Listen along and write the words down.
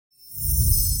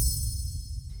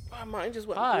My mind just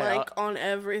went blank on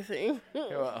everything.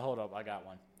 Here, hold up, I got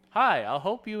one. Hi, I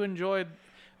hope you enjoyed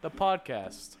the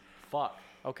podcast. Fuck.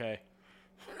 Okay.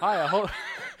 Hi, I hope...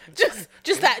 just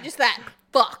that.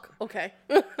 Fuck. Okay.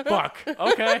 Fuck.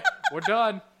 Okay. We're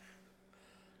done.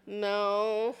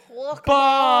 No.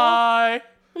 Bye.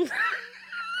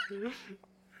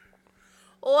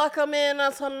 Welcome in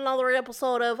to another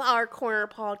episode of our Corner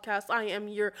Podcast. I am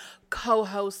your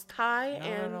co-host, Ty.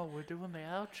 No, we're doing the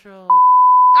outro.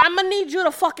 I'm gonna need you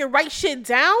to fucking write shit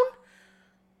down.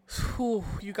 Ooh,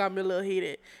 you got me a little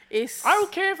heated. I don't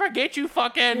care if I get you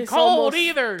fucking cold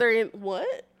either.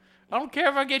 What? I don't care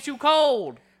if I get you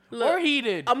cold or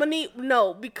heated. I'm gonna need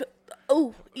because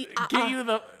Give you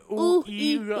the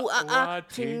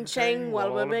ching chang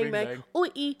walla bang bang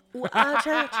ching.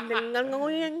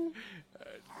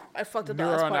 I fucked it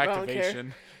up. Neuron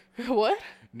activation. What?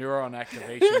 Neuron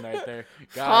activation right there.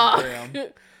 God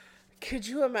damn. Could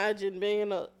you imagine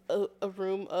being in a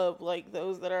room of like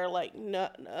those that are like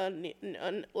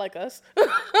like us,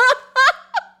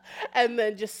 and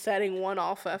then just setting one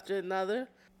off after another?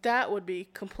 That would be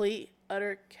complete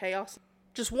utter chaos.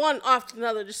 Just one after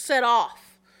another, just set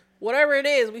off. Whatever it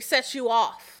is, we set you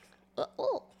off. I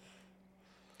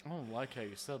don't like how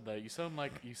you said that. You sound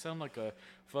like a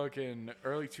fucking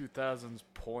early 2000s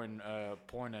porn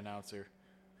announcer.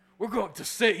 We're going to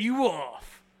set you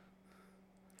off.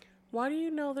 Why do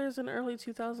you know there's an early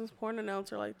 2000s porn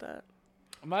announcer like that?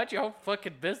 Mind your own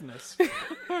fucking business. I'm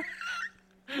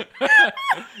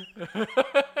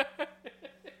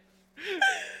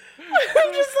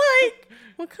just like,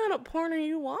 what kind of porn are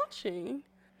you watching?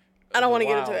 I don't want to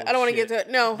get into it. I don't want to get into it.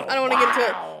 No, I don't want to get into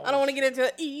it. I don't want to get into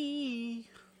it.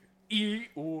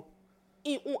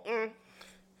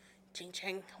 Ching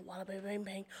chang, walla bang bang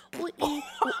bang. What?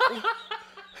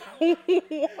 It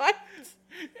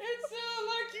sounded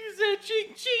like you said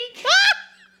ching ching.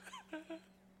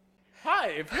 Hi,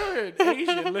 if you're an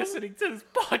Asian listening to this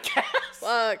podcast.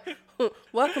 Fuck.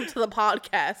 Welcome to the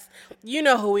podcast. You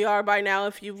know who we are by now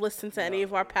if you've listened to any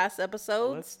of our past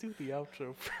episodes. Let's do the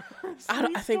outro first.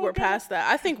 I think we're past that.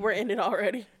 I think we're in it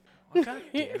already. Oh, God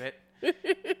damn it.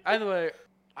 Either way,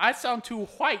 I sound too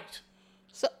white.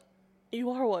 So, you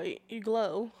are white. You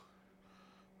glow.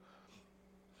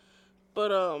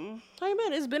 But, hey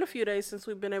man, it's been a few days since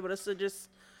we've been able to just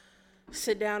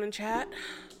sit down and chat.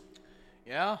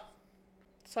 Yeah.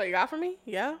 That's all you got for me?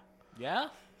 Yeah? Yeah.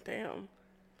 Damn.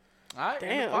 All right,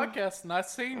 end the podcast.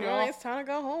 Nice seeing y'all. All right, it's time to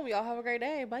go home. Y'all have a great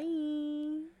day.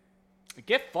 Bye.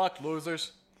 Get fucked,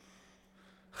 losers.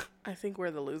 I think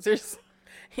we're the losers.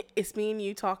 It's me and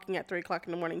you talking at 3 o'clock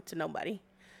in the morning to nobody.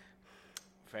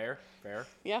 Fair.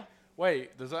 Yeah.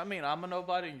 Wait, does that mean I'm a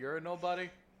nobody and you're a nobody?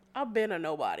 I've been a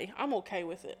nobody. I'm okay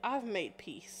with it. I've made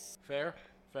peace. Fair.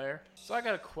 So I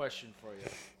got a question for you.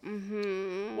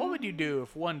 Mm-hmm. What would you do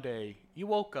if one day you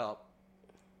woke up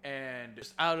and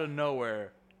just out of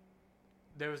nowhere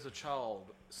there was a child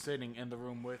sitting in the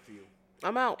room with you?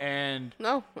 I'm out. And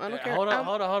no, I don't care. Hold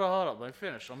up. Let me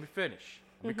finish. Let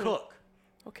me cook.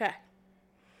 Okay.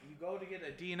 You go to get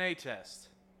a DNA test,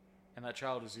 and that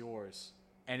child is yours,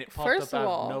 and it popped up out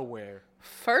of nowhere.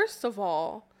 First of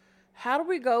all, how do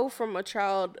we go from a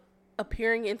child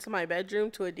appearing into my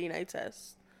bedroom to a DNA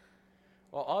test?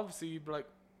 Well, obviously you'd be like,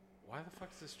 "Why the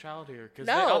fuck is this child here?"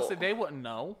 Because they wouldn't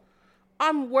know.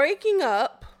 I'm waking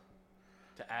up.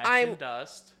 To ash and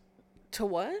dust. To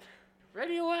what?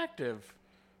 Radioactive.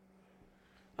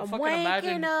 I'm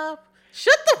waking up.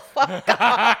 Shut the fuck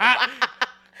up.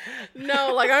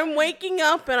 No, like I'm waking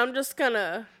up and I'm just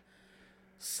gonna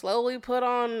slowly put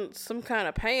on some kind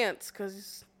of pants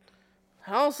because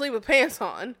I don't sleep with pants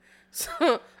on.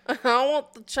 So I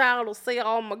want the child to see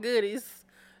all my goodies.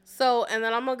 So, and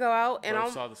then I'm gonna go out and I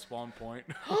saw the spawn point.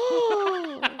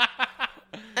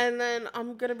 And then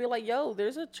I'm gonna be like, yo,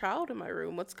 there's a child in my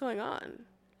room. What's going on?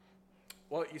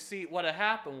 Well, you see, what had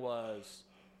happened was,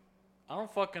 I don't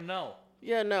fucking know.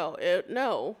 Yeah, no. And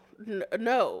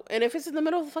if it's in the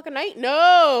middle of the fucking night,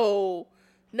 no.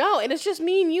 And it's just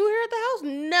me and you here at the house,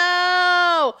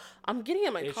 no. I'm getting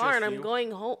in my car and I'm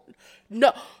going home.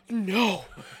 No.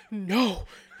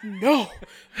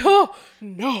 Oh,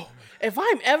 no. If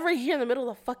I'm ever here in the middle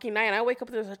of the fucking night and I wake up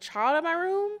and there's a child in my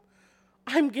room,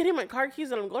 I'm getting my car keys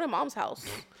and I'm going to mom's house.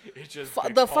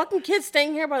 The fucking kids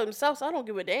staying here by themselves, I don't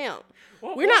give a damn.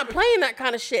 We're not playing that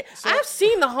kind of shit. I've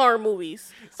seen the horror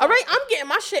movies. All right, I'm getting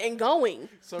my shit and going.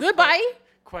 Goodbye.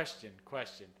 Question.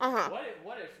 Uh-huh.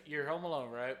 What if you're home alone,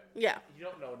 right? Yeah. You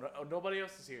don't know. Nobody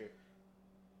else is here.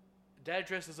 Dad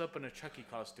dresses up in a Chucky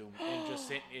costume and is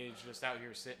just out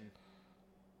here sitting.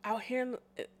 Out here in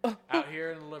the out here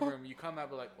in the living room. You come out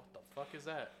and be like, what the fuck is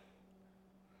that?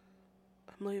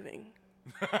 I'm leaving.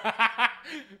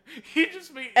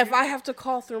 If I have to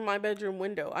call through my bedroom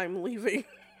window, I'm leaving.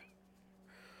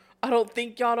 I don't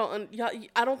think y'all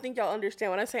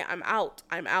understand when I say I'm out.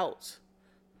 I'm out.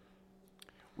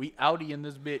 We outie in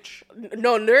this bitch.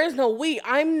 No, there is no we.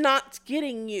 I'm not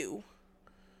getting you.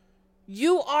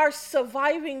 You are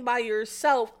surviving by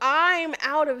yourself. I'm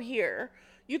out of here.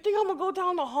 You think I'm gonna go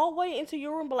down the hallway into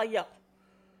your room, but like, yo,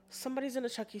 somebody's in a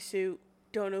Chucky suit.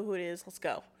 Don't know who it is. Let's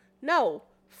go. No,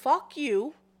 fuck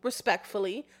you,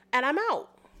 respectfully, and I'm out.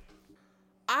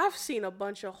 I've seen a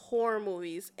bunch of horror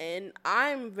movies, and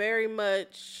I'm very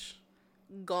much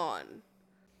gone.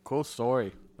 Cool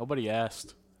story. Nobody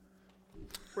asked.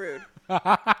 Rude.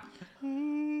 I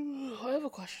have a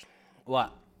question.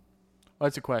 What?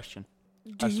 What's the question?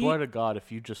 I swear to God,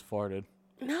 if you just farted.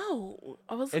 No.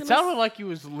 It sounded like you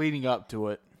was leading up to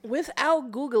it.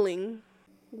 Without Googling,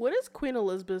 what is Queen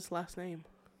Elizabeth's last name?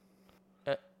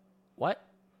 What?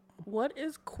 What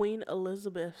is Queen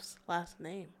Elizabeth's last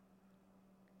name?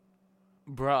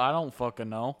 Bro, I don't fucking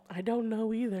know. I don't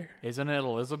know either. Isn't it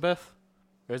Elizabeth?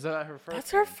 Or is that her first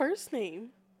That's her first name.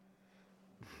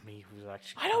 Me, who's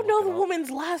actually I don't know the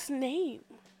woman's last name.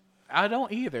 I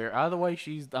don't either. Either way,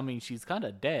 she's kind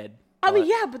of dead. I mean,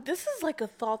 yeah, but this is like a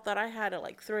thought that I had at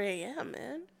like 3 a.m.,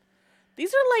 man.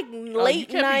 These are like late night. You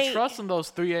can't be trusting those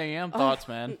 3 a.m. thoughts,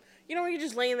 man. You know, when you're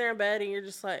just laying there in bed and you're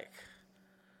just like,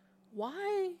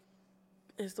 why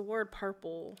is the word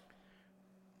purple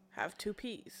have 2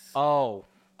 P's?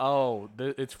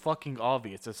 It's fucking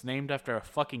obvious. It's named after a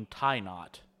fucking tie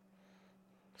knot.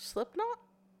 Slipknot?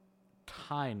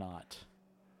 Tie knot.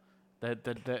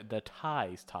 The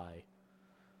ties tie.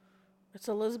 It's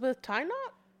Elizabeth tie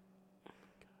knot?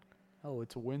 Oh,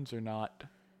 it's a Windsor knot.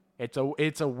 It's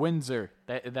a Windsor.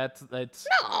 That's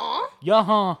No.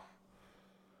 Yeah.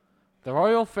 The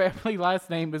royal family last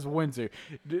name is Windsor.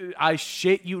 I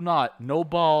shit you not. No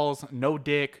balls, no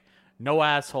dick, no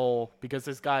asshole, because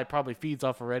this guy probably feeds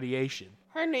off of radiation.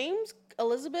 Her name's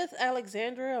Elizabeth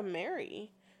Alexandra Mary.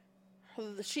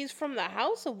 She's from the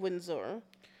House of Windsor.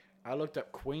 I looked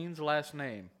up Queen's last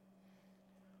name.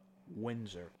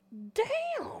 Windsor.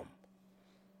 Damn.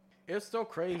 It's still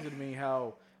crazy to me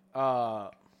how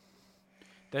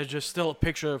there's just still a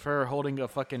picture of her holding a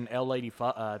fucking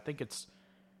L85. I think it's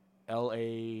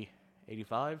LA85.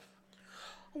 I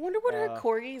wonder what her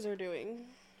corgis are doing.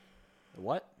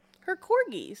 What? Her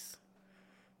corgis.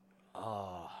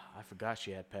 Oh, I forgot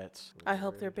she had pets. I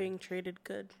hope they're being treated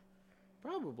good.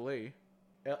 Probably.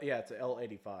 Yeah, it's an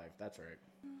L85. That's right.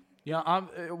 Yeah,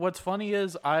 what's funny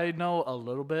is I know a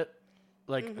little bit,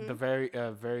 like the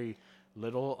very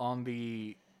little on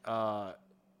the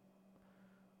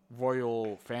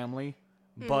royal family,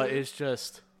 but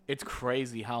it's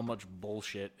crazy how much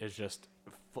bullshit is just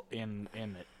in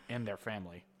their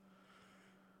family.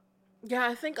 Yeah,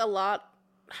 I think a lot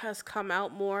has come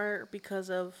out more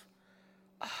because of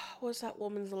what's that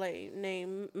woman's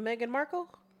name? Meghan Markle?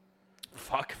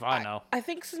 Fuck if I know. I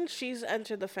think since she's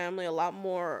entered the family, a lot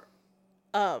more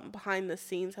behind the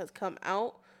scenes has come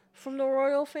out from the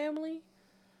royal family.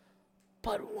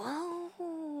 But,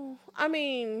 well, I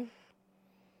mean,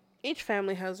 each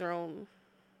family has their own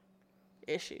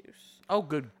issues. Oh,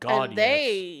 good God, and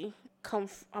they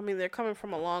they're coming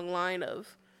from a long line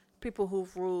of people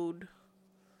who've ruled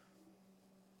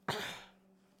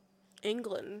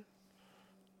England.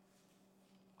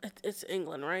 It's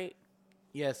England, right?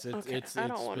 Yes, it's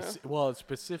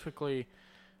specifically,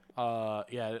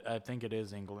 I think it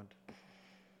is England.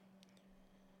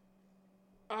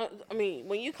 I mean,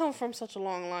 when you come from such a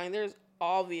long line, there's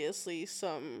obviously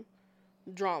some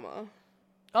drama.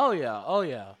 Oh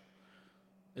yeah.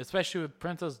 Especially with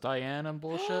Princess Diana and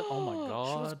bullshit. Oh my God.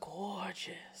 She was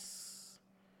gorgeous.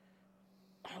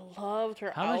 I loved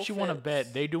her How much you want to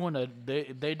bet they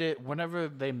did whenever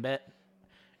they met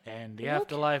and the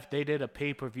afterlife, they did a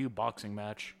pay-per-view boxing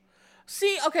match.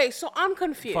 See, okay, so I'm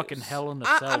confused. Fucking Hell in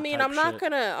the Cell. I mean, I'm not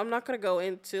gonna go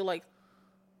into like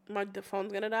the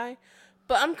phone's gonna die,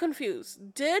 but I'm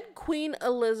confused. Did Queen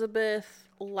Elizabeth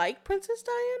like Princess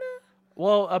Diana?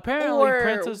 Well, apparently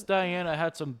Princess Diana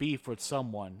had some beef with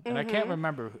someone, and I can't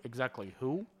remember exactly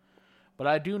who, but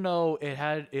I do know it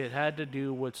had to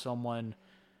do with someone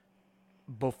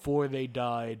before they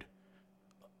died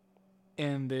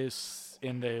in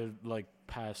the like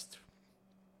past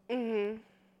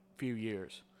few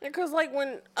years. Because like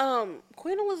when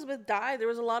Queen Elizabeth died, there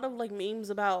was a lot of like memes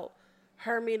about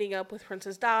her meeting up with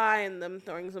Princess Di and them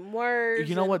throwing some words.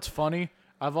 You know what's funny?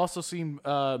 I've also seen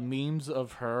memes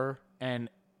of her and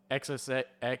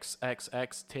XXX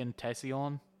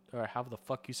Tentacion, or how the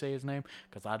fuck you say his name,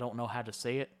 because I don't know how to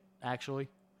say it, actually.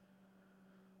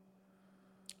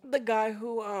 The guy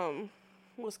who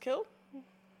was killed?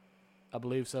 I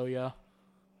believe so, yeah.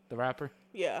 The rapper?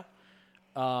 Yeah.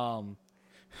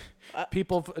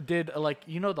 People did like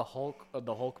the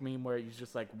Hulk meme where he's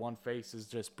just like one face is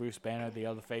just Bruce Banner, the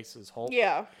other face is Hulk.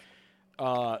 Yeah.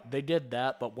 They did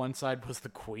that, but one side was the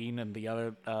Queen and the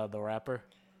other the rapper.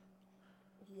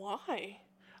 Why?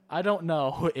 I don't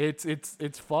know.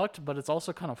 It's fucked, but it's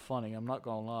also kind of funny. I'm not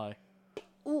gonna lie.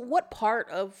 What part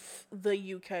of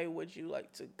the UK would you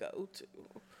like to go to?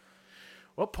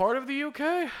 What part of the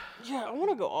UK? Yeah, I want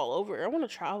to go all over. I want to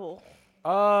travel.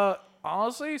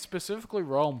 Honestly, specifically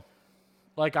Rome.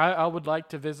 Like, I would like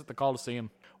to visit the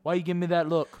Colosseum. Why you give me that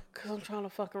look? Because I'm trying to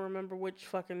fucking remember which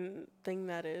fucking thing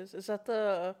that is. Is that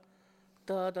the...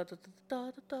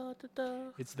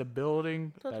 It's the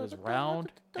building that is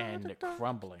round and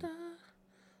crumbling.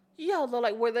 Yeah,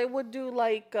 like where they would do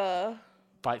like...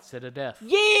 Fights to the death.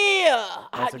 Yeah!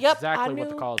 That's exactly what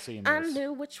the Colosseum is. I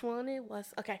knew which one it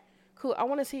was. Okay, cool. I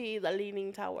want to see the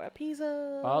Leaning Tower of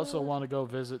Pisa. I also want to go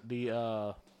visit the...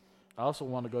 I also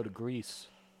want to go to Greece.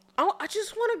 I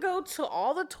just want to go to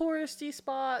all the touristy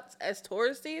spots, as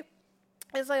touristy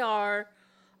as they are.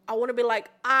 I want to be like,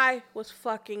 I was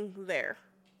fucking there.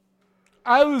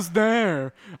 I was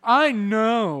there. I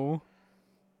know.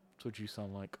 That's what you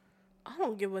sound like. I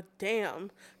don't give a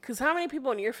damn. Because how many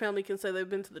people in your family can say they've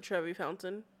been to the Trevi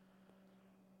Fountain?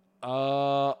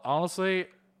 Honestly.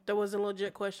 That wasn't a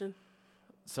legit question.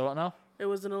 So what now? It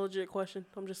wasn't a legit question.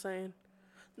 I'm just saying.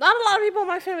 Not a lot of people in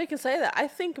my family can say that. I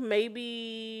think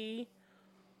maybe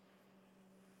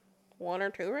 1 or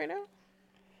 2 right now.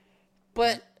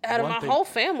 But out of my whole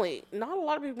family, not a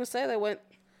lot of people can say they went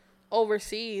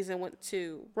overseas and went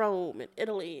to Rome and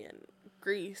Italy and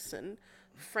Greece and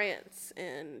France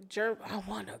and Germany. I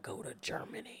want to go to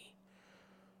Germany.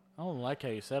 I don't like how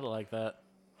you said it like that.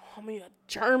 I mean, a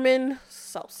German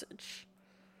sausage.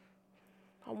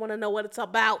 I want to know what it's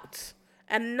about.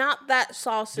 And not that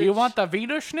sausage. Do you want the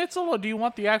Wiener Schnitzel or do you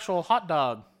want the actual hot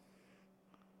dog?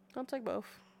 I'll take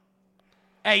both.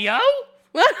 Hey, yo?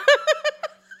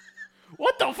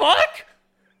 What the fuck?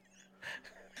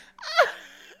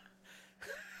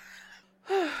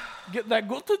 Get that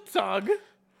guten Tag.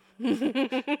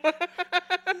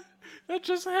 That's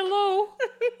just hello.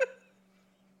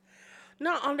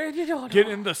 No, already don't. Get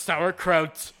in the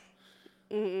sauerkraut.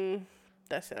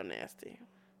 That sounds nasty.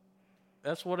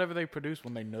 That's whatever they produce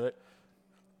when they nut.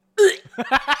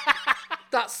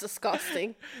 That's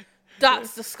disgusting.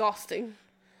 That's disgusting.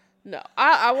 No,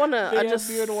 I want to. I just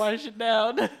beer to wash it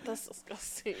down. That's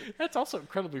disgusting. That's also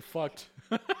incredibly fucked.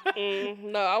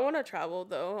 No, I want to travel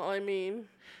though. I mean,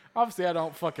 obviously, I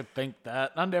don't fucking think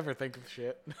that. I never think of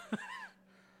shit.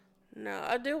 No,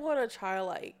 I do want to try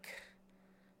like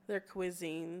their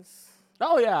cuisines.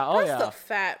 Oh yeah, That's the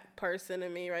fat person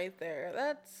in me right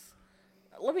there.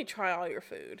 Let me try all your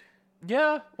food.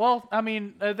 Yeah, well, I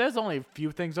mean, there's only a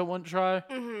few things I wouldn't try.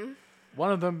 Mm-hmm.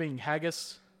 One of them being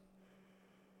haggis.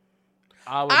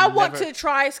 I want to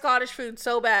try Scottish food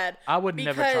so bad. I would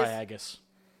never try haggis.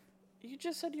 You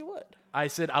just said you would. I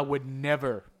said I would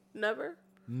never. Never?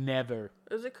 Never.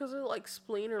 Is it because of like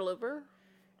spleen or liver?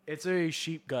 It's a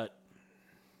sheep gut.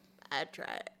 I'd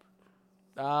try it.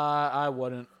 I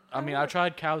wouldn't. I mean, I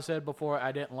tried cow's head before.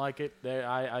 I didn't like it.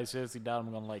 I seriously doubt I'm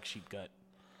going to like sheep gut.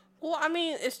 Well, I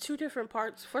mean, it's 2 different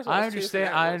parts. First of all, I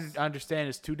understand. I understand.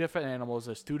 It's 2 different animals.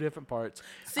 There's 2 different parts.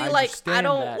 See, I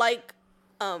don't like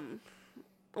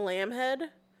lamb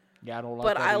head. Yeah, I don't like.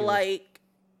 But that I either. like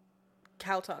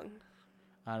cow tongue.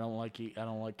 I don't like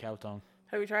cow tongue.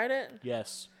 Have you tried it?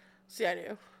 Yes. See, I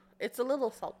do. It's a little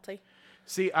salty.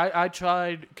 See, I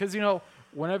tried because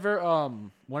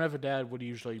whenever Dad would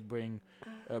usually bring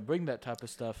that type of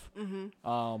stuff.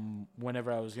 Mm-hmm.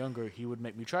 Whenever I was younger, he would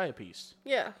make me try a piece.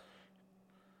 Yeah.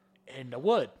 And I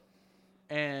would.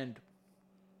 And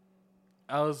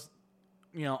I was,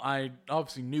 I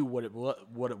obviously knew what it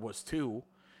was too,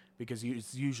 because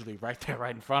it's usually right there,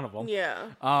 right in front of them. Yeah.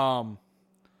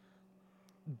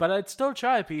 But I'd still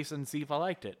try a piece and see if I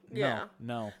liked it. Yeah.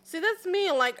 No. See, that's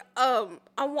me. Like,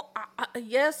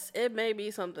 yes, it may be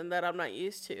something that I'm not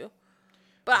used to,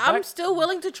 but I'm still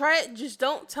willing to try it. Just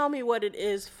don't tell me what it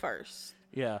is first.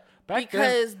 Yeah.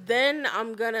 Because then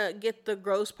I'm gonna get the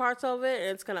gross parts of it,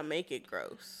 and it's gonna make it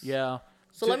gross. Yeah.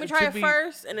 So let me try it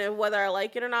first, and then whether I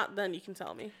like it or not, then you can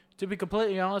tell me. To be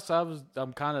completely honest,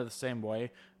 I'm kind of the same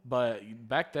way. But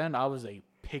back then, I was a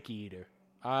picky eater.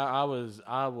 I was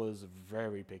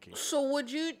very picky. So would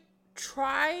you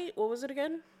try? What was it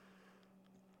again?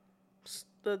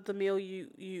 The meal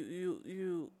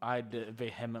you I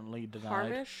vehemently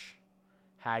denied.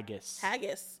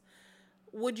 Haggis.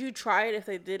 Would you try it if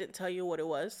they didn't tell you what it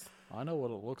was? I know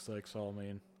what it looks like, so I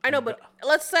mean. I know, but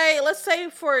let's say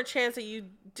for a chance that you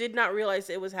did not realize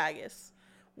it was haggis.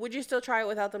 Would you still try it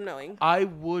without them knowing? I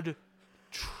would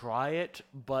try it,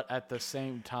 but at the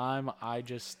same time, I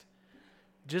just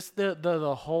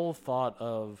the whole thought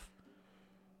of,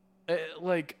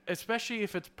 like, especially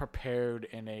if it's prepared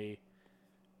in a,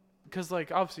 because,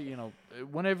 like, obviously, you know,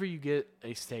 whenever you get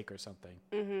a steak or something,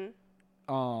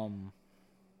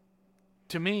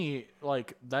 to me,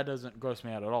 like, that doesn't gross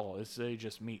me out at all. It's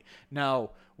just meat. Now,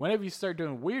 whenever you start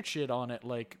doing weird shit on it,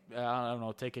 like, I don't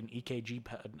know, taking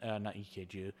not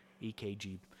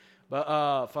EKG,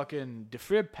 but fucking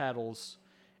defib paddles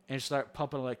and start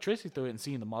pumping electricity through it and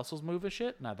seeing the muscles move and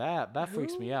shit, now that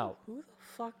freaks me out. Who the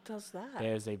fuck does that?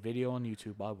 There's a video on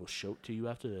YouTube. I will show it to you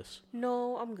after this.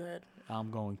 No, I'm good.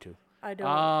 I'm going to. I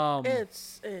don't.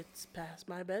 It's past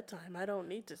my bedtime. I don't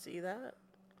need to see that.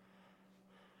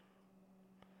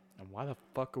 And why the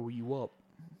fuck are you up?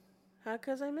 How?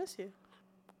 Because I miss you.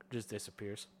 Just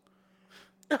disappears.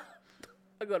 I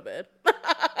go to bed.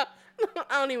 I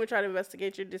don't even try to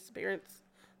investigate your disappearance.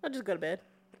 I just go to bed.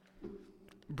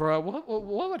 Bro,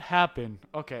 what would happen?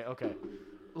 Okay.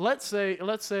 Let's say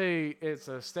it's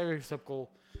a stereotypical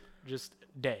just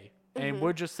day, and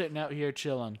we're just sitting out here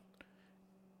chilling,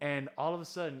 and all of a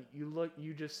sudden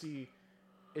you just see,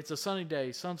 it's a sunny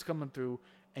day, sun's coming through,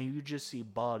 and you just see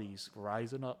bodies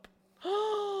rising up.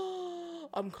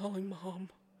 I'm calling Mom.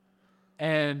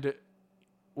 And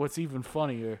what's even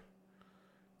funnier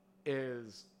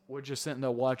is we're just sitting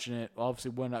there watching it.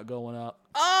 Obviously, we're not going up.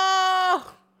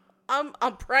 Oh,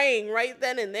 I'm praying right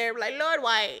then and there, like, Lord,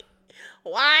 why?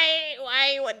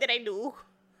 What did I do?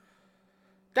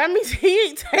 That means he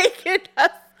ain't taking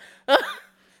us.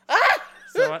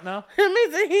 So what now? That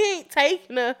means that he ain't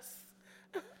taking us.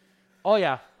 Oh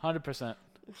yeah, 100%.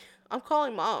 I'm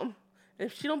calling Mom.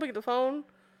 If she don't pick up the phone,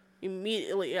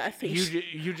 immediately I think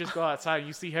you just go outside.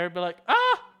 You see her, be like,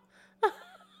 ah.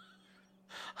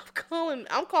 I'm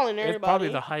calling everybody. It's probably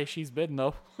the highest she's been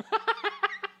though.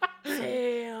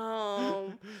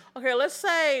 Damn. Okay, let's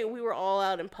say we were all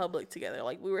out in public together,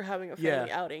 like we were having a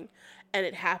family outing, and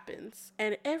it happens,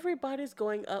 and everybody's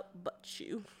going up but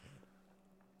you.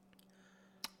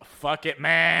 Fuck it,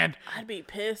 man. I'd be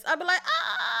pissed. I'd be like,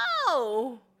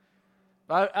 oh.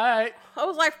 All right. I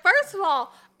was like, first of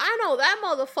all, I know that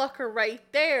motherfucker right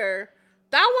there.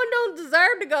 That one don't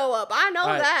deserve to go up. I know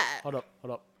that. Hold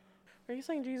up. Are you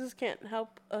saying Jesus can't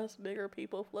help us bigger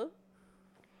people float?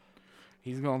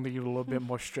 He's gonna need a little bit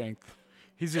more strength.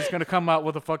 He's just gonna come out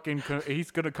with a fucking. He's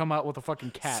gonna come out with a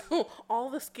fucking cat. So all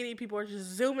the skinny people are just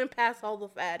zooming past all the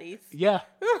fatties. Yeah.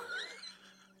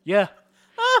 Yeah.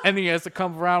 And he has to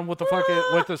come around with the fucking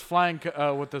with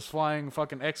this flying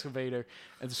fucking excavator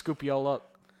and scoop you all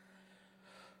up.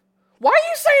 Why are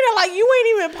you saying it like you ain't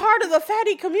even part of the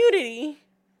fatty community?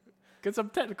 Because I'm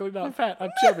technically not fat. I'm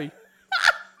chubby.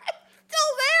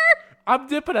 Still there? I'm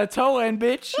dipping a toe in,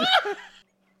 bitch.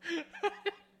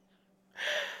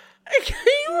 Can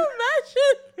you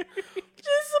imagine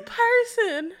just a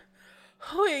person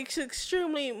who is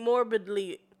extremely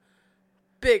morbidly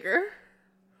bigger?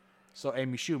 So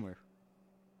Amy Schumer.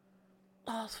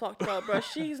 Oh, it's fucked up, bro.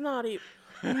 She's not even.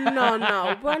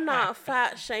 No. We're not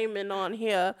fat shaming on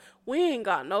here. We ain't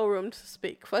got no room to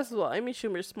speak. First of all, Amy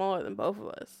Schumer's smaller than both of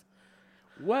us.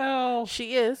 Well,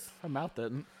 she is. Her mouth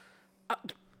didn't. I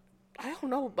don't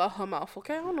know about her mouth,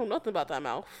 okay? I don't know nothing about that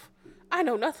mouth. I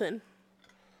know nothing.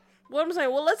 What I'm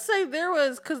saying, well, let's say there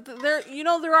was, because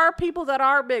there are people that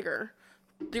are bigger.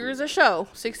 There is a show,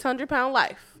 600 Pound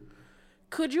Life.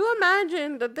 Could you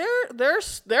imagine that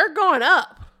they're going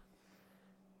up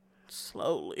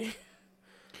slowly?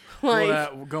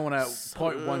 Like going at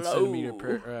 0.1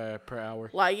 centimeter per hour.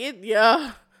 Like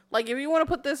yeah. Like if you want to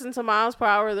put this into miles per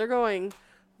hour, they're going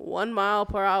 1 mile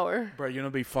per hour. Bro, you know,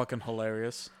 be fucking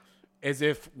hilarious. As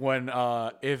if when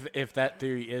if that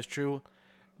theory is true,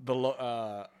 the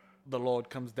Lord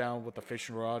comes down with the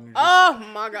fishing rod and oh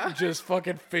my god, just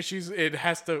fucking fishes. It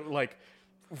has to like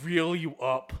reel you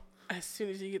up. As soon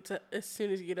as you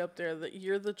get up there,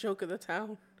 you're the joke of the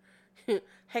town.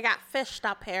 Hey, got fished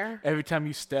up here. Every time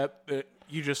you step,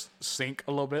 you just sink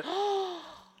a little bit.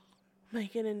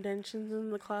 Making indentions in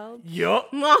the clouds. Yup.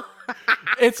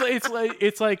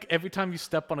 it's like every time you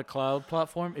step on a cloud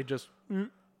platform, it just.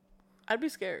 I'd be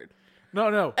scared.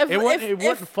 No. It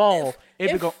wouldn't fall.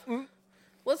 It'd go.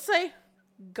 Let's say,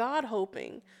 God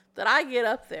hoping that I get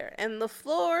up there and the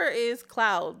floor is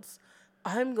clouds.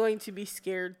 I'm going to be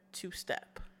scared to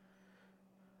step.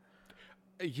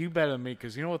 You better than me,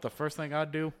 because you know what the first thing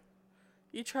I'd do?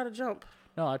 You try to jump.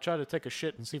 No, I try to take a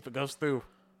shit and see if it goes through.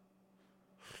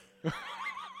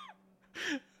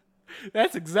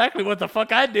 That's exactly what the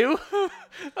fuck I do.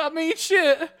 I mean,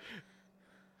 shit.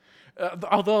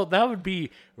 Although that would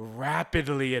be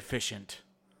rapidly efficient.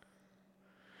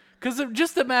 Because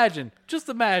just imagine,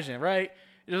 right?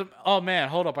 Oh man,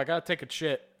 hold up, I gotta take a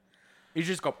shit. You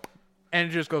just go, and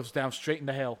it just goes down straight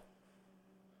into hell.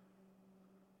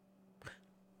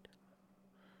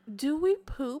 Do we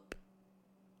poop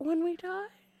when we die?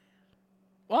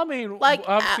 Well, I mean, like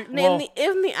obviously,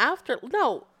 in the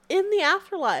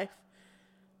afterlife,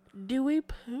 do we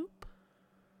poop?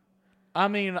 I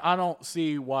mean, I don't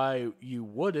see why you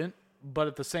wouldn't, but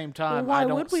at the same time, why I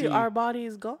don't would we? see. Our body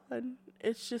is gone.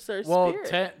 It's just our spirit.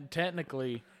 Well,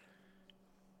 technically,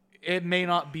 it may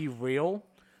not be real.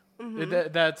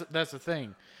 Mm-hmm. That's the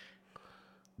thing.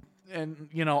 And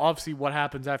obviously, what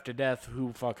happens after death?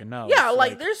 Who fucking knows? Yeah,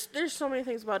 like there's so many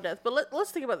things about death. But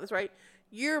let's think about this, right?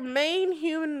 Your main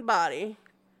human body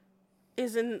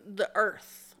is in the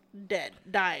earth, dead,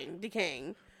 dying,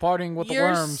 decaying. Partying with the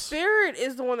worms. Your spirit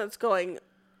is the one that's going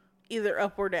either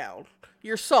up or down.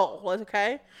 Your soul,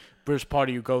 okay? There's part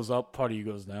of you goes up, part of you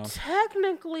goes down.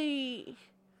 Technically,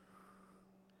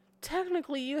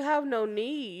 you have no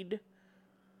need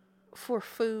for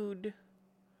food.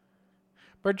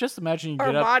 But just imagine you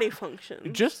get up. Or body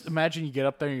function. Just imagine you get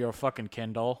up there and you're a fucking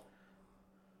Ken doll.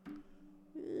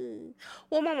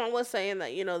 Well, my mom was saying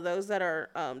that, those that are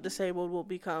disabled will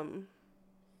become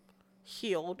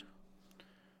healed.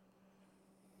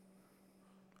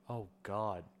 Oh,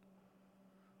 God.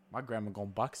 My grandma gonna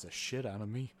box the shit out of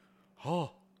me.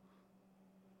 Oh.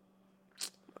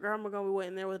 My grandma gonna be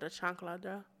waiting there with a chocolate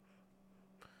jar.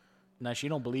 Now, she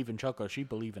don't believe in chocolate. She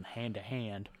believe in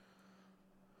hand-to-hand.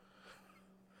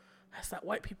 That's that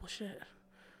white people shit.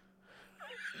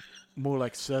 More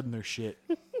like Southerner shit.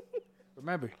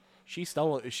 Remember, she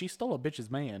stole a bitch's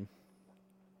man.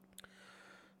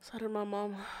 So did my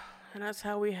mom. And that's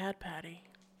how we had Patty.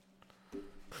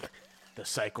 The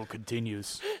cycle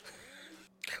continues.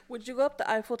 Would you go up the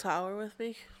Eiffel Tower with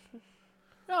me?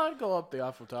 Yeah, I'd go up the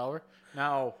Eiffel Tower.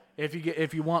 Now,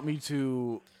 if you want me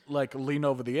to lean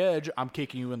over the edge, I'm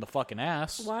kicking you in the fucking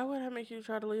ass. Why would I make you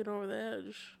try to lean over the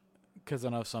edge? Because I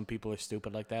know some people are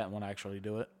stupid like that and won't actually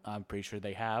do it. I'm pretty sure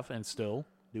they have and still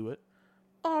do it.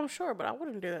 Oh, I'm sure, but I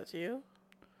wouldn't do that to you.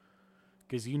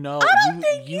 Because you know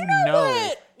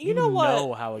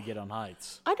how I get on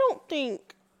heights. I don't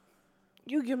think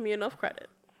you give me enough credit.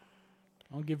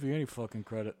 I don't give you any fucking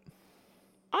credit.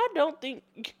 I don't think...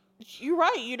 You're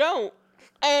right, you don't.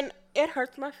 And it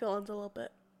hurts my feelings a little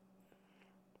bit.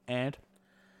 And?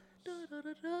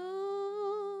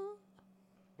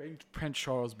 Bring Prince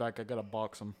Charles back. I gotta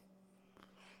box him.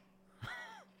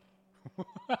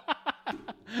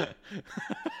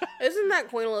 Isn't that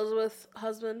Queen Elizabeth's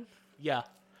husband? Yeah.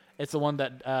 It's the one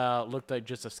that looked like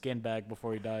just a skin bag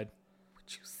before he died.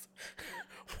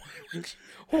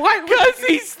 Why? Because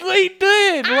he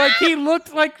did. Like, he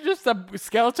looked like just a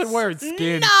skeleton wearing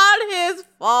skin. Not his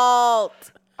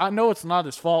fault. I know it's not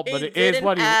his fault, but it is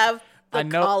what he...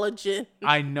 collagen.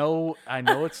 I know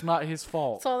it's not his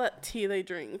fault. It's all that tea they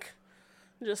drink.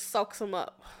 It just sucks them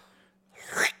up.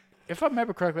 If I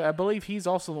remember correctly, I believe he's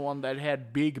also the one that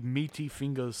had big, meaty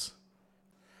fingers.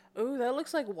 Ooh, that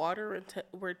looks like water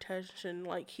retention.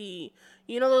 Like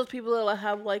those people that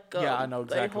have yeah, I know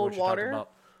exactly they hold what you're water. talking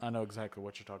about. I know exactly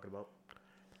what you're talking about.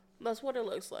 That's what it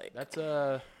looks like. That's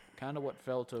kind of what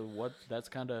fell to what. That's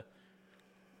kind of.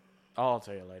 Oh, I'll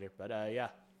tell you later. But yeah,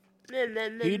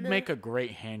 he'd make a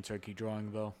great hand turkey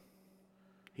drawing, though.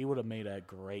 He would have made a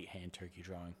great hand turkey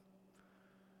drawing.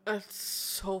 That's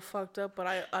so fucked up, but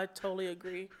I totally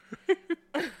agree.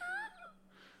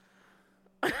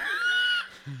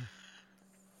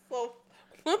 Well,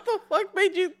 what the fuck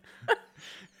made you...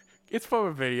 It's for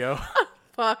a video.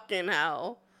 Fucking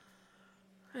hell.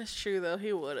 That's true, though.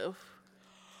 He would have.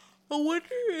 I wonder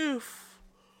if...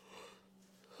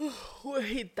 when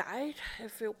he died,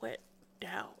 if it went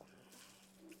down.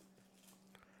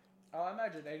 Oh, I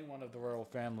imagine anyone of the royal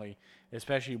family,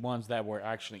 especially ones that were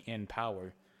actually in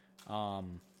power,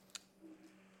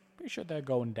 pretty sure they're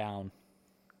going down.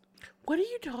 What are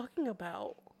you talking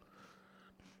about?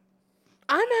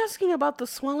 I'm asking about the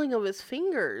swelling of his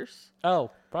fingers.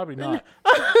 Oh, probably not.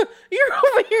 You're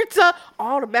over here to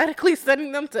automatically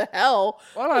sending them to hell.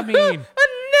 Well, I mean...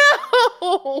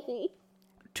 No!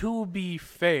 To be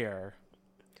fair...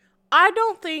 I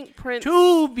don't think Prince...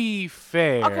 To be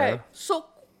fair... Okay, so...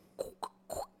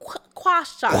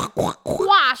 Question.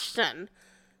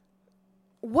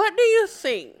 What do you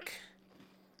think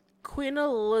Queen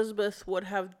Elizabeth would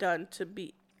have done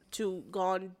to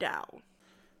gone down?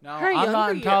 Now,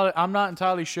 I'm not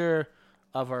entirely sure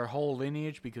of her whole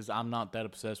lineage because I'm not that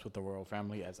obsessed with the royal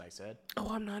family, as I said. Oh,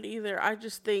 I'm not either. I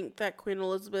just think that Queen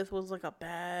Elizabeth was like a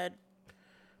bad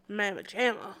mamma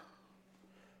jamma.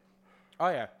 Oh,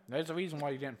 yeah. There's a reason why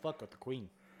you didn't fuck with the Queen.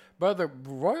 But the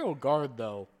Royal Guard,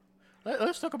 though,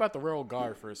 let's talk about the Royal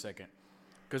Guard for a second.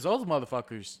 Because those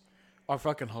motherfuckers are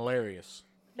fucking hilarious.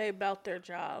 They about their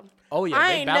job. Oh, yeah.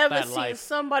 I ain't never seen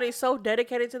somebody so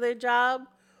dedicated to their job.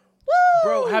 Woo!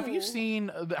 Bro, have you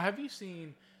seen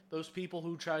those people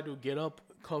who try to get up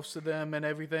close to them and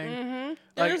everything? Mm-hmm.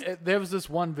 Like, there was this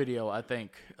one video, I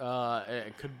think.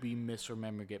 It could be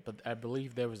misremembering it, but I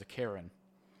believe there was a Karen.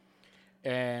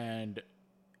 And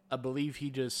I believe he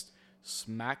just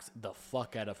smacked the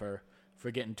fuck out of her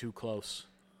for getting too close.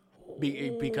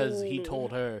 Because he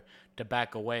told her to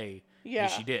back away. Yeah.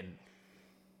 And she didn't.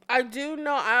 I do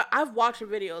know. I've watched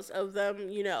videos of them,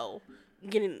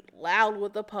 getting loud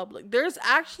with the public. There's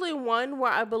actually one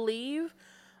where I believe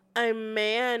a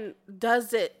man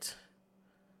does it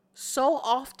so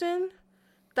often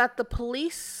that the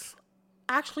police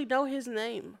actually know his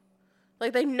name.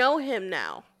 Like, they know him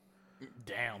now.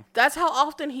 Damn. That's how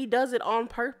often he does it on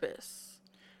purpose.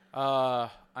 I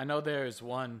know there's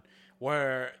one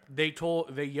where they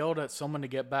yelled at someone to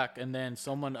get back, and then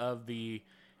someone of they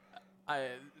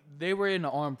were in the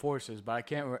armed forces, but I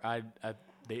can't.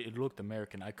 It looked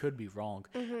American. I could be wrong.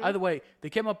 Mm-hmm. Either way, they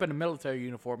came up in a military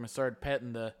uniform and started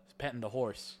petting the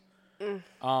horse.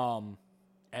 Mm.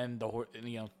 And the horse,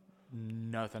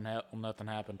 nothing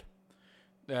happened.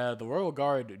 The Royal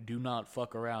Guard do not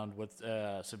fuck around with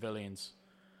civilians.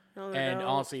 No, and don't.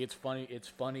 Honestly, it's funny. It's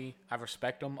funny. I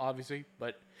respect them, obviously,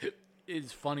 but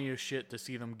it's funny as shit to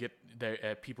see them get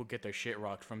their people get their shit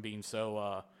rocked from being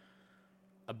so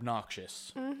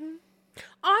obnoxious. Mm-hmm.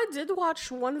 I did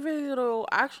watch one video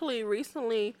actually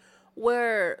recently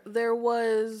where there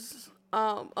was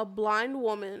a blind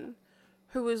woman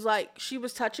who was like, she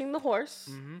was touching the horse.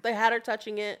 Mm-hmm. They had her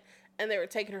touching it, and they were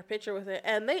taking her picture with it,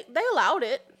 and they allowed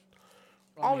it.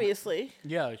 Obviously.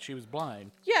 Yeah, she was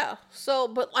blind. Yeah. So,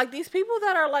 but like these people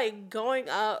that are like going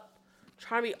up,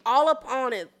 trying to be all up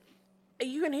on it,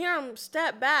 you can hear them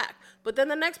step back, but then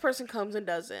the next person comes and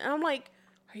does it. And I'm like,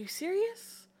 are you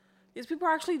serious? These people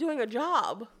are actually doing a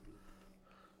job.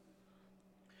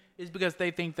 It's because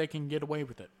they think they can get away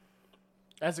with it.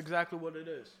 That's exactly what it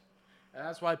is. And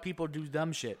that's why people do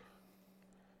dumb shit.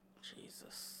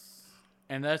 Jesus.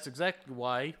 And that's exactly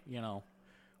why,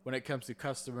 when it comes to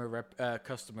customer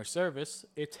service,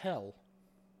 it's hell.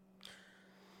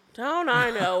 Don't I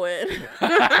know it?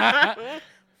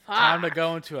 Time to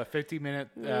go into a 50-minute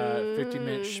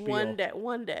spiel. One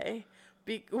day.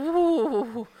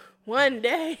 One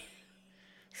day.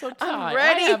 So I'm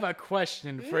ready. I have a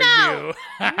question for you.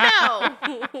 No.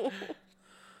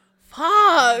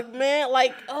 Fuck, man.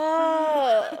 Like,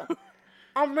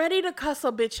 I'm ready to cuss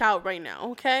a bitch out right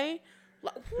now, okay?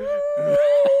 Like,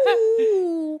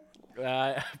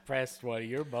 I pressed one of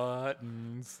your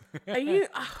buttons. Are you...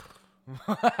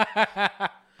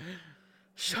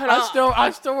 Shut up. I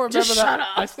still remember Just that. Shut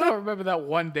up. I still remember that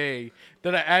one day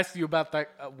that I asked you about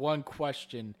that one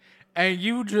question, and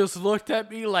you just looked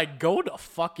at me like, "Go to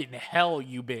fucking hell,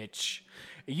 you bitch."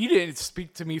 You didn't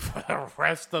speak to me for the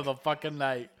rest of the fucking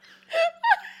night.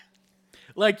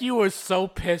 Like, you were so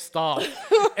pissed off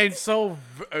and so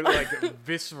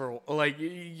visceral. Like,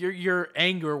 your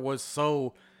anger was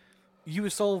so. You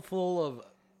were so full of.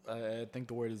 I think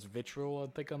the word is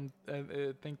vitriol. I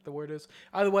think the word is.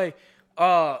 Either way,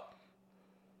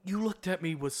 you looked at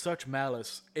me with such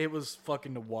malice. It was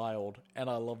fucking wild, and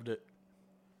I loved it.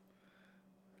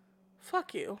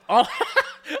 Fuck you. All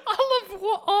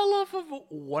of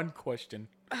one question.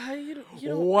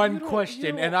 One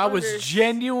question, and I was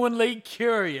genuinely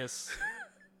curious.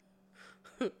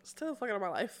 Still fucking up my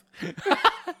life.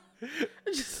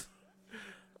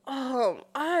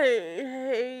 I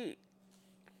hate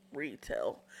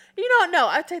retail. No,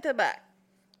 I take that back.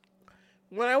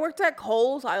 When I worked at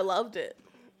Kohl's, I loved it.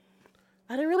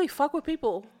 I didn't really fuck with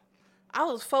people. I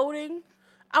was folding.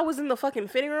 I was in the fucking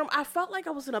fitting room. I felt like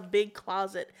I was in a big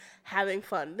closet having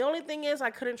fun. The only thing is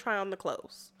I couldn't try on the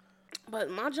clothes. But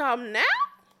my job now,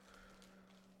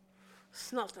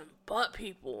 it's nothing but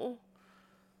people.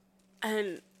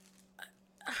 And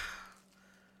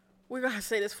we're going to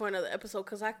say this for another episode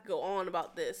because I could go on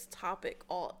about this topic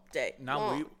all day.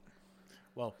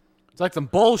 Well, it's like some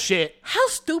bullshit. How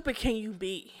stupid can you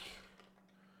be?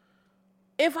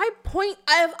 If I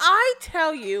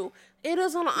tell you it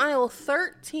is on aisle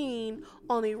 13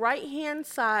 on the right-hand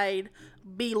side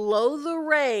below the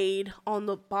Raid on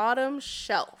the bottom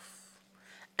shelf,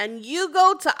 and you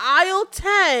go to aisle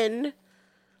 10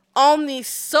 on the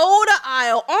soda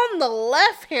aisle on the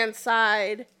left-hand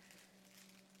side.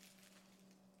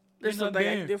 There's something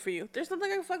I can do for you. There's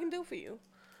something I can fucking do for you.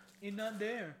 It's not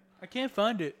there. I can't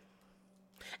find it.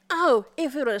 Oh,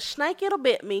 if it was a snake, it'll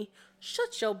bit me.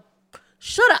 Shut up.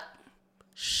 Shut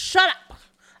up.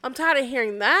 I'm tired of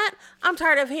hearing that. I'm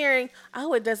tired of hearing,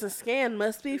 oh, it doesn't scan.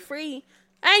 Must be free.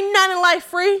 Ain't nothing in life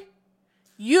free.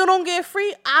 You don't get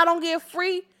free. I don't get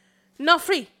free. No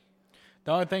free.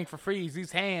 The only thing for free is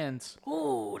these hands.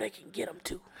 Ooh, they can get them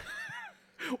too.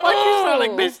 Why do you sound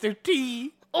like Mr.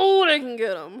 T? Oh, they can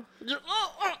get them.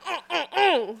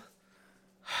 I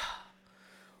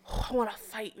want to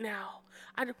fight now.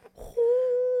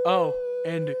 Oh,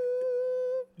 and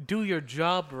do your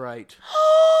job right.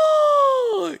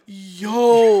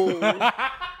 Yo.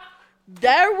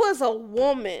 There was a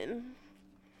woman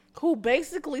who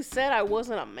basically said I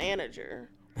wasn't a manager.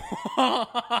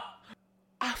 I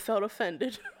felt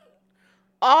offended.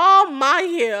 All my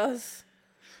years,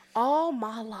 all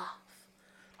my life.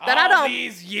 All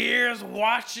these years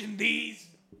watching these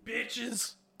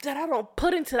bitches. That I don't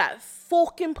put into that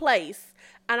fucking place.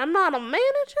 And I'm not a manager.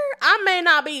 I may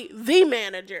not be the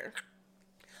manager.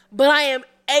 But I am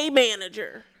a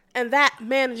manager. And that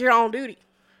manager on duty.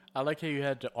 I like how you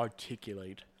had to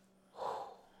articulate.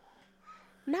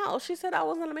 No, she said I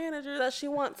wasn't a manager. That she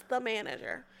wants the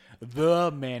manager.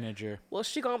 The manager. Well,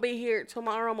 she gonna be here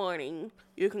tomorrow morning.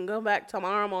 You can go back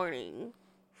tomorrow morning.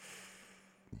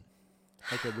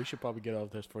 Okay, we should probably get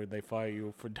off this before they fire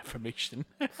you for defamation.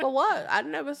 For what? I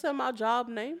never said my job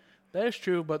name. That is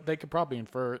true, but they could probably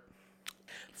infer it.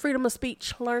 Freedom of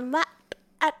speech. Learn that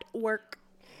at work.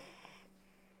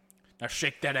 Now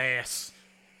shake that ass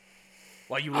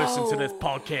while you listen to this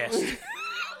podcast.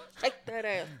 Shake that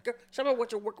ass. Girl, show me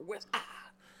what you're working with.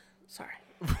 Sorry.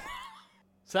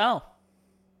 So,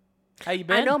 how you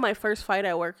been? I know my first fight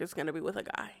at work is going to be with a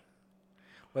guy.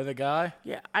 With a guy?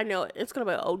 Yeah, I know it. It's going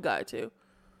to be an old guy, too.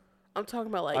 I'm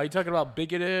talking about like... Are you talking about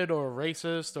bigoted or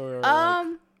racist or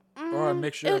or a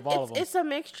mixture of all of them? It's a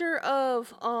mixture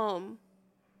of,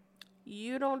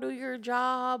 you don't do your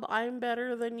job, I'm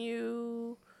better than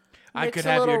you. I could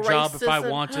have your job if I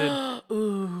wanted.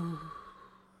 Ooh.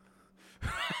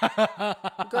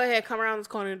 Go ahead, come around this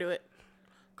corner and do it.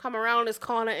 Come around this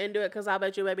corner and do it, because I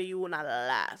bet you, baby, you will not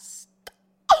last.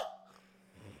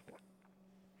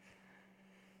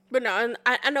 But no, and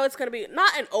I know it's going to be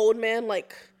not an old man,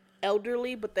 like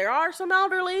elderly, but there are some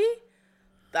elderly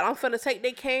that I'm finna take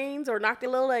their canes or knock their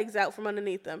little legs out from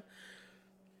underneath them.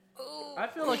 Ooh. I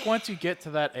feel like once you get to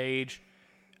that age,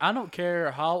 I don't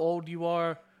care how old you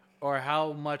are or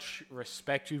how much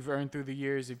respect you've earned through the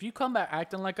years. If you come back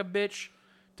acting like a bitch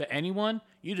to anyone,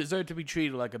 you deserve to be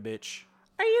treated like a bitch.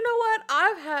 And you know what?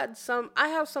 I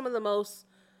have some of the most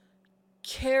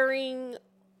caring,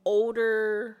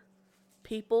 older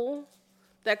people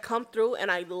that come through, and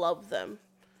I love them.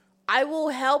 I will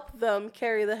help them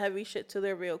carry the heavy shit to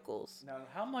their vehicles. Now,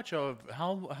 how much of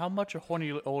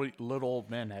horny little old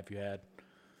men have you had?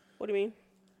 What do you mean?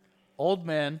 Old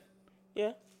men.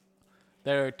 Yeah.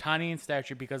 They're tiny in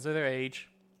stature because of their age.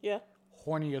 Yeah.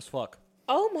 Horny as fuck.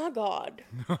 Oh my God.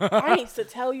 I need to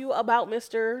tell you about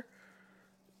Mr.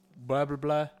 Blah, blah,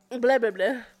 blah. Blah, blah,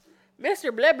 blah.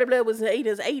 Mr. Blah, blah, blah was in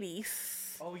his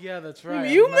 80s. Oh, yeah, that's right.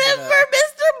 You remember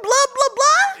Mr. Blah, blah,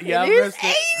 blah? Yeah, in his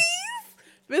 80s?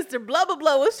 Mr. Blah, blah,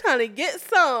 blah was trying to get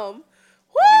some. Woo!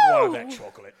 He wanted that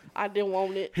chocolate. I didn't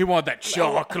want it. He wanted that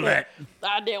chocolate.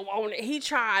 I didn't want it. He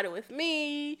tried it with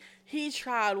me. He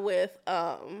tried with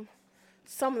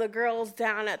some of the girls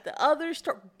down at the other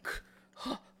store.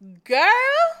 Girl,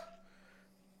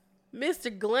 Mr.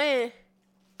 Glugla,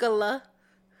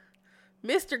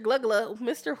 Mr. Glugla,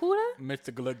 Mr. Huda?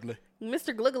 Mr. Glugla.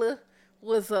 Mr. Glugla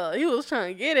was he was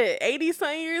trying to get it.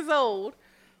 80-something years old.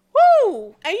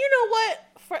 Woo! And you know what?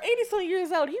 For 80-something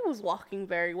years old, he was walking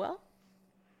very well.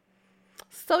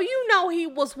 So you know he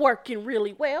was working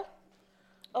really well.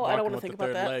 Oh, I don't want to think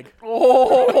about that. Leg.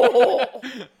 Oh.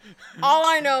 All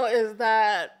I know is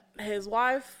that his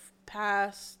wife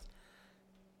passed,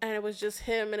 and it was just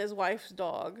him and his wife's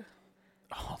dog.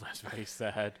 Oh, that's very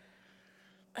sad.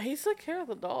 He took care of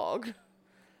the dog,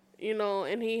 you know,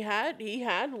 and he had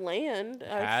land.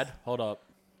 Hold up,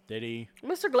 did he?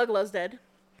 Mr. Glugla's dead.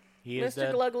 He is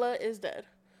dead. Mr. Glugla is dead.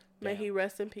 May he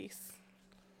rest in peace.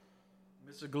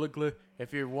 Mr. Glugla,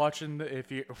 if you're watching,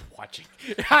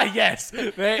 yes.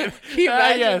 Can you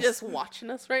imagine just watching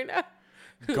us right now?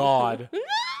 God.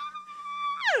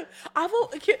 I've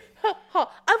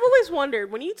always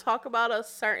wondered, when you talk about a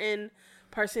certain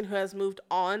person who has moved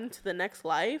on to the next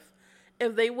life,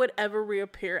 if they would ever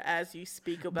reappear as you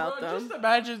speak about them. Just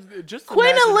imagine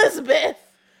Queen Elizabeth.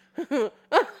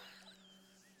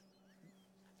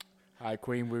 Hi,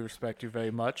 Queen. We respect you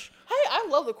very much. Hey, I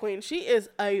love the Queen. She is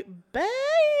a baddie.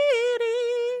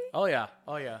 Oh, yeah.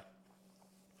 Oh, yeah.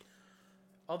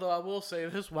 Although I will say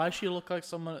this, why she look like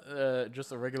someone,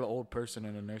 just a regular old person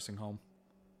in a nursing home?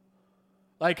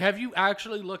 Like, have you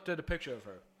actually looked at a picture of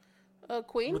her?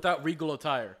 Queen? Without regal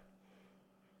attire.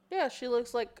 Yeah, she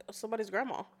looks like somebody's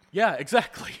grandma. Yeah,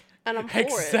 exactly. And I'm for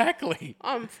it.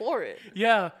 I'm for it.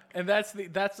 Yeah, and that's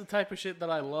the type of shit that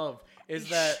I love. Is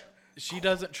that she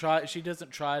doesn't try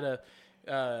to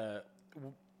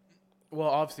well,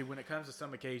 obviously when it comes to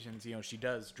some occasions, you know, she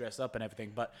does dress up and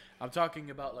everything, but I'm talking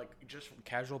about like just from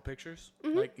casual pictures.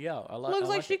 Mm-hmm. Like, yeah, I like looks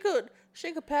like she could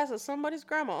pass as somebody's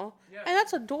grandma. Yeah. And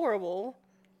that's adorable.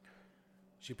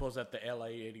 She pulls out the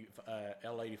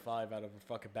L85 out of her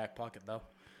fucking back pocket though.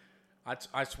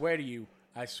 I swear to you,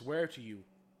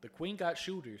 the Queen got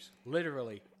shooters,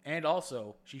 literally, and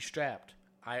also she's strapped.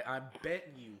 I'm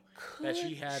betting you that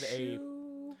she had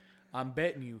I'm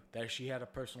betting you that she had a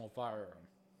personal firearm.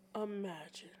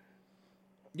 Imagine.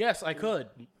 Yes, I could.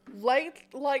 Later.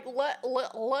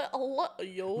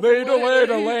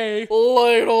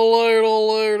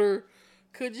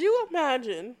 Could you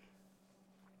imagine?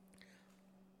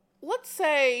 Let's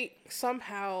say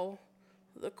somehow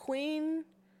the Queen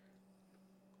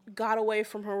got away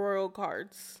from her royal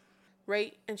guards,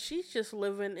 right? And she's just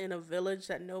living in a village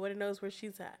that nobody knows where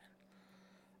she's at.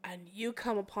 And you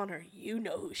come upon her, you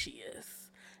know who she is.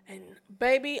 And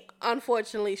baby,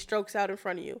 unfortunately, strokes out in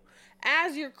front of you.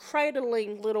 As you're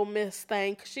cradling little Miss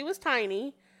thing, 'cause she was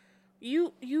tiny,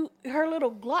 her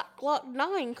little Glock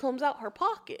 9 comes out her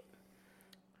pocket.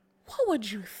 What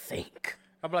would you think?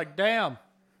 I'm like, damn.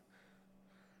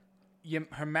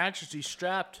 Her Majesty's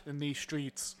strapped in these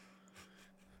streets.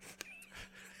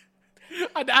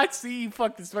 I see you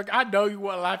fucking smirk. I know you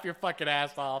want to laugh your fucking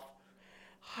ass off.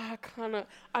 I kind of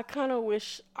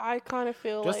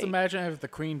feel just imagine if the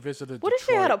Queen visited What Detroit. If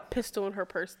she had a pistol in her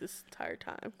purse this entire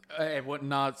time? It would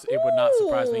not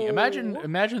surprise me.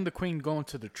 Imagine the Queen going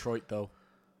to Detroit though.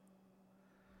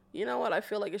 You know what? I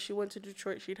feel like if she went to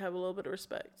Detroit, she'd have a little bit of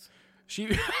respect.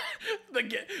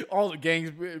 All the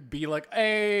gangs be like,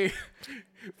 hey,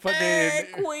 fucking, hey,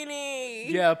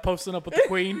 Queenie. Yeah, posting up with the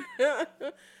Queen.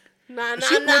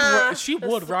 She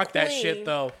would rock that shit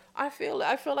though. I feel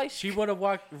like she would have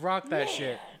rocked that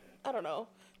shit. I don't know.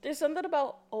 There's something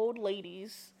about old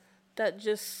ladies that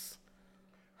just.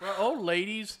 Well, old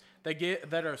ladies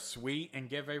that are sweet and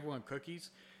give everyone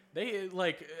cookies. They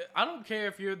like. I don't care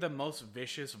if you're the most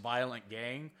vicious, violent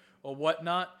gang or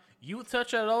whatnot. You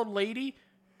touch that old lady.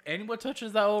 Anyone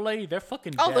touches that old lady, they're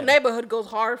fucking dead. The neighborhood goes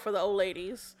hard for the old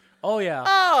ladies. Oh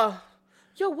yeah.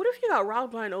 Yo, what if you got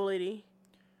robbed by an old lady?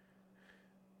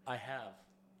 I have.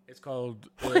 It's called...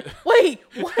 Wait, what? Wait.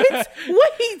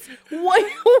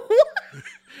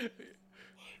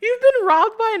 You've been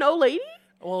robbed by an old lady?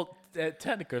 Well,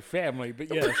 technically family,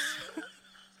 but yes.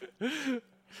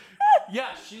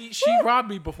 Yeah, she robbed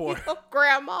me before. Your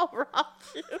grandma robbed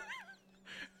you.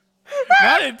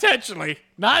 Not intentionally.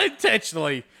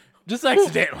 Just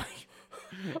accidentally.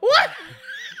 What?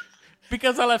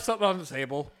 Because I left something on the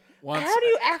table once. How do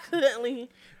you accidentally...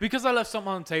 Because I left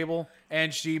something on the table,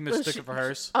 and she mistook it for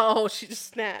hers. Oh, she just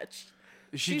snatched.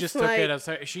 She just took it as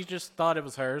her. She just thought it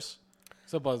was hers.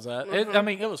 Simple as that.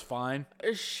 It was fine.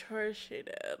 Sure she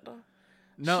did.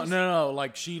 No.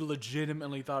 Like, she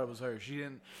legitimately thought it was hers.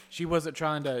 She wasn't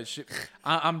trying to...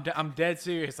 I'm dead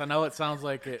serious. I know it sounds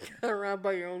like it. Got robbed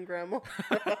by your own grandma.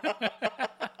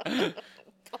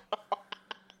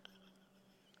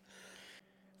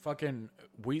 Fucking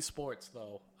Wii Sports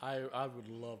though. I would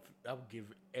give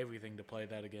everything to play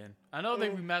that again. I know they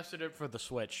remastered it for the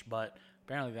Switch, but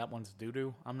apparently that one's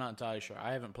doo-doo. I'm not entirely sure.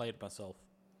 I haven't played it myself.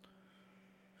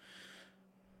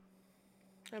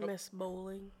 I miss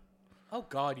bowling. Oh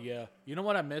god, yeah. You know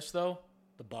what I miss though?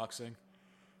 The boxing.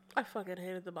 I fucking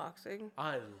hated the boxing.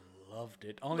 I loved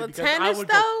it. Only the because tennis, I would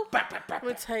though, go bah, bah, bah, let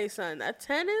me tell you something. That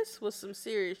tennis was some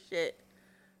serious shit.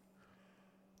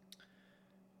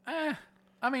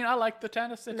 I mean, I like the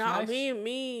tennis. It's nice. Me.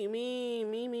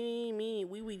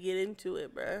 We would get into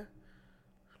it, bruh.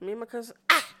 Me and my cousin.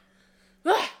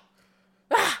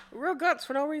 Real guts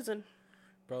for no reason.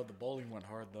 Bro, the bowling went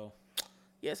hard, though.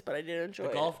 Yes, but I did enjoy it.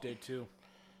 The golf did, too.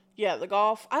 Yeah, the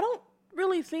golf. I don't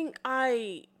really think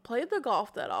I played the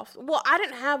golf that often. Well, I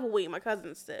didn't have a Wii. My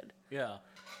cousins did. Yeah.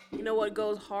 You know what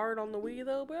goes hard on the Wii,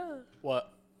 though, bruh?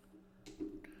 What?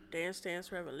 Dance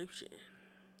Dance Revolution.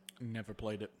 Never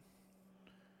played it.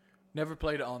 Never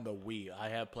played it on the Wii. I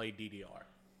have played DDR.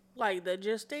 Like the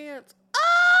Just Dance?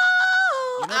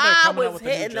 Oh! You know they're coming out with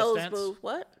hitting those moves.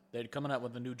 What? They're coming out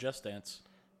with a new Just Dance.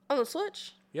 On the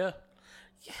Switch? Yeah.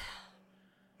 Yeah.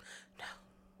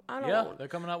 they're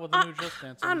coming out with a new Just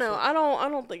Dance. I know. I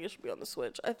don't think it should be on the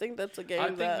Switch. I think that's a game. I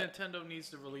think Nintendo needs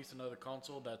to release another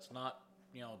console that's not,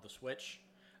 the Switch.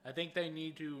 I think they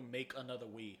need to make another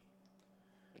Wii.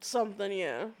 Something,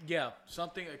 yeah. Yeah,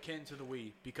 something akin to the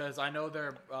Wii, because I know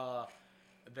their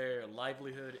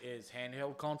livelihood is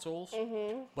handheld consoles,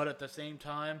 but at the same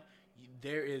time,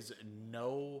 there is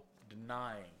no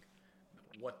denying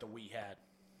what the Wii had.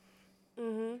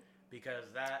 Because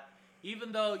that,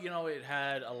 even though, it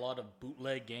had a lot of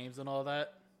bootleg games and all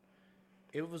that,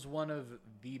 it was one of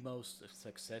the most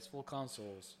successful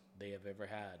consoles they have ever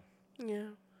had. Yeah.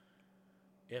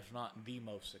 If not the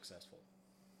most successful.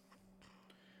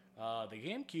 The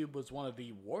GameCube was one of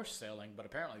the worst selling, but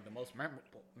apparently the most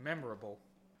memorable.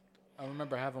 I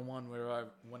remember having one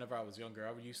whenever I was younger,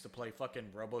 I used to play fucking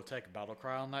Robotech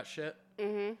Battlecry on that shit.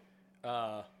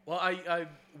 Well, I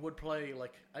would play,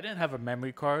 I didn't have a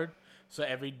memory card, so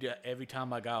every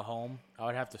time I got home, I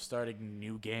would have to start a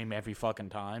new game every fucking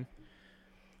time.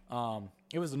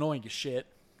 It was annoying as shit,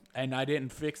 and I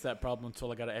didn't fix that problem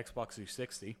until I got an Xbox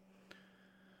 360.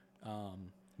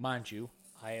 Mind you,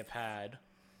 I have had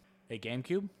a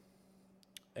GameCube,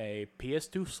 a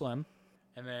PS2 Slim,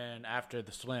 and then after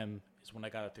the Slim is when I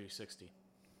got a 360.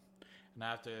 And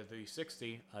after the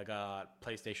 360, I got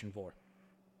PlayStation 4.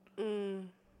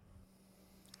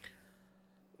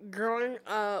 Growing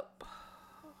up,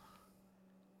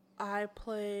 I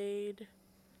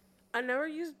never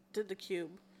did the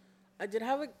Cube. I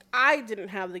didn't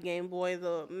have the Game Boy.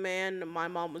 The man my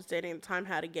mom was dating at the time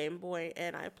had a Game Boy,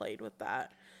 and I played with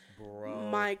that. Bro.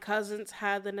 My cousins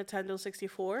had the Nintendo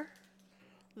 64.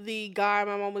 The guy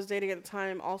my mom was dating at the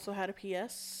time also had a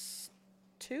PS2.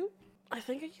 I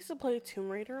think I used to play Tomb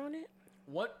Raider on it.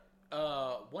 What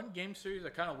one game series I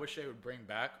kind of wish they would bring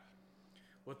back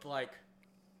with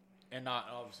and not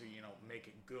obviously, make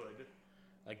it good,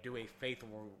 do a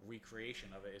faithful recreation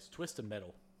of it, is Twisted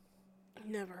Metal.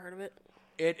 Never heard of it.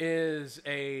 It is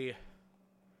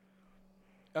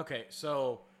okay,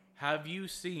 so have you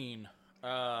seen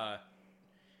a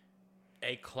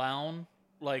clown?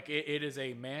 It is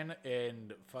a man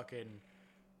in fucking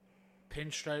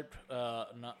pinstripe,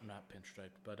 not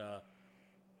pinstripe, but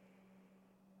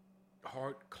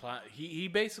hard clown. He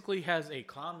basically has a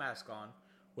clown mask on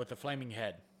with a flaming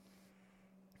head.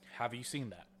 Have you seen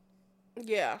that?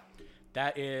 Yeah.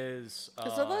 That is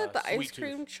is that the ice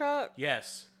cream truck?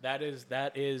 Yes, that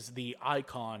is the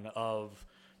icon of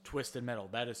Twisted Metal.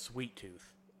 That is Sweet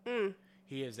Tooth.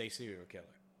 He is a serial killer,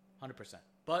 100%.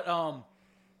 But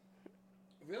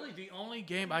really, the only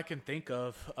game I can think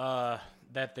of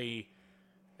that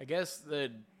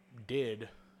that did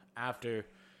after,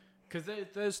 because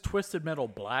there's Twisted Metal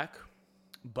Black,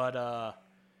 but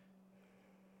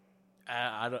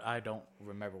I don't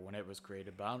remember when it was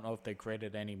created, but I don't know if they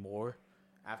created any more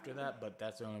after that. But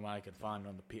that's the only one I could find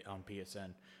on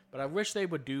PSN. But I wish they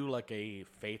would do a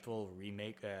faithful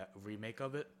remake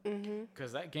of it,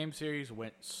 because that game series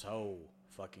went so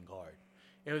fucking hard.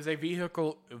 It was a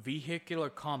vehicular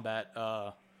combat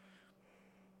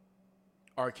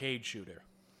arcade shooter.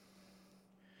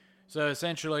 So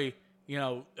essentially,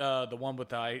 the one with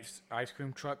the ice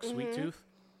cream truck, Sweet Tooth.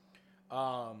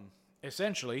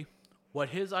 Essentially, what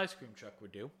his ice cream truck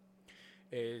would do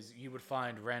is you would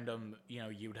find random,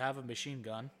 you would have a machine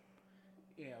gun.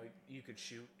 You could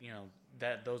shoot,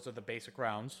 those are the basic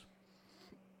rounds.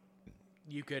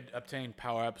 You could obtain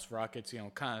power-ups, rockets,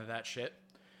 kind of that shit.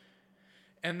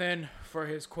 And then for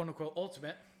his quote-unquote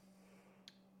ultimate,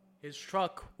 his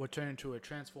truck would turn into a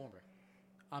transformer.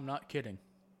 I'm not kidding.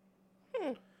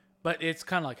 But it's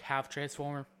kind of like half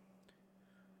transformer.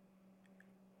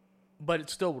 But it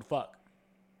still would fuck.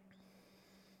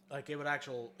 It would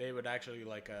actually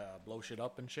blow shit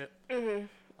up and shit.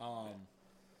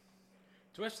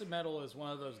 Twisted Metal is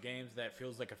one of those games that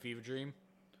feels like a fever dream.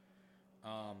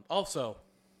 Also,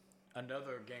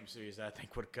 another game series that I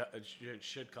think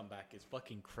should come back is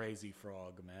fucking Crazy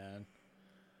Frog, man.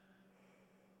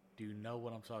 Do you know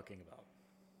what I'm talking about?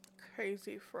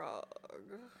 Crazy Frog.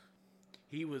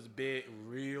 He was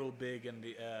real big in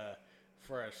the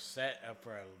for a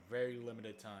very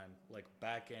limited time,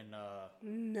 back in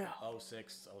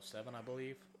 06, 07, I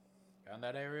believe, around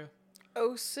that area.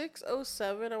 06,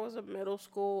 07, I was in middle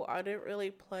school. I didn't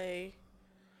really play.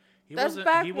 He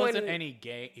wasn't any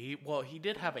game. He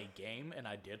did have a game, and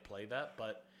I did play that,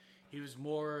 but it was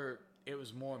more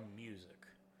music.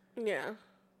 Yeah.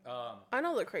 I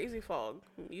know the Crazy Frog,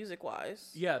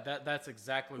 music-wise. Yeah, that's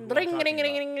exactly what I'm talking about.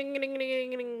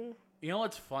 You know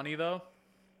what's funny, though?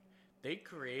 They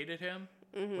created him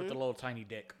with a little tiny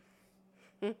dick.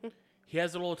 He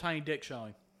has a little tiny dick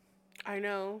showing. I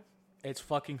know. It's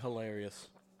fucking hilarious.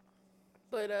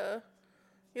 But yeah,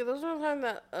 there was one time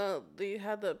that they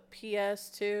had the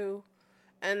PS2,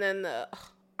 and then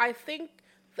I think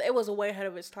it was way ahead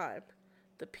of its time.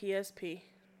 The PSP.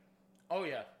 Oh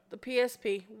yeah. The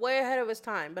PSP, way ahead of its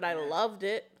time, but I loved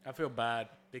it. I feel bad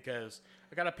because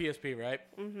I got a PSP, right?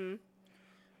 Mm-hmm.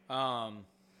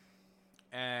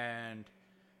 And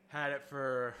had it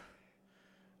for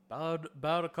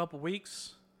about a couple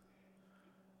weeks.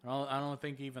 I don't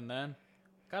think even then.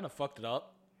 Kind of fucked it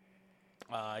up.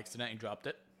 Accidentally dropped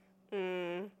it.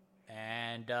 And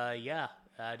yeah,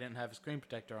 I didn't have a screen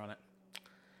protector on it.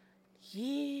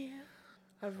 Yeah.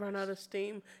 I've run out of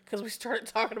steam because we started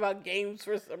talking about games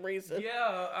for some reason.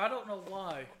 Yeah, I don't know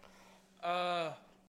why.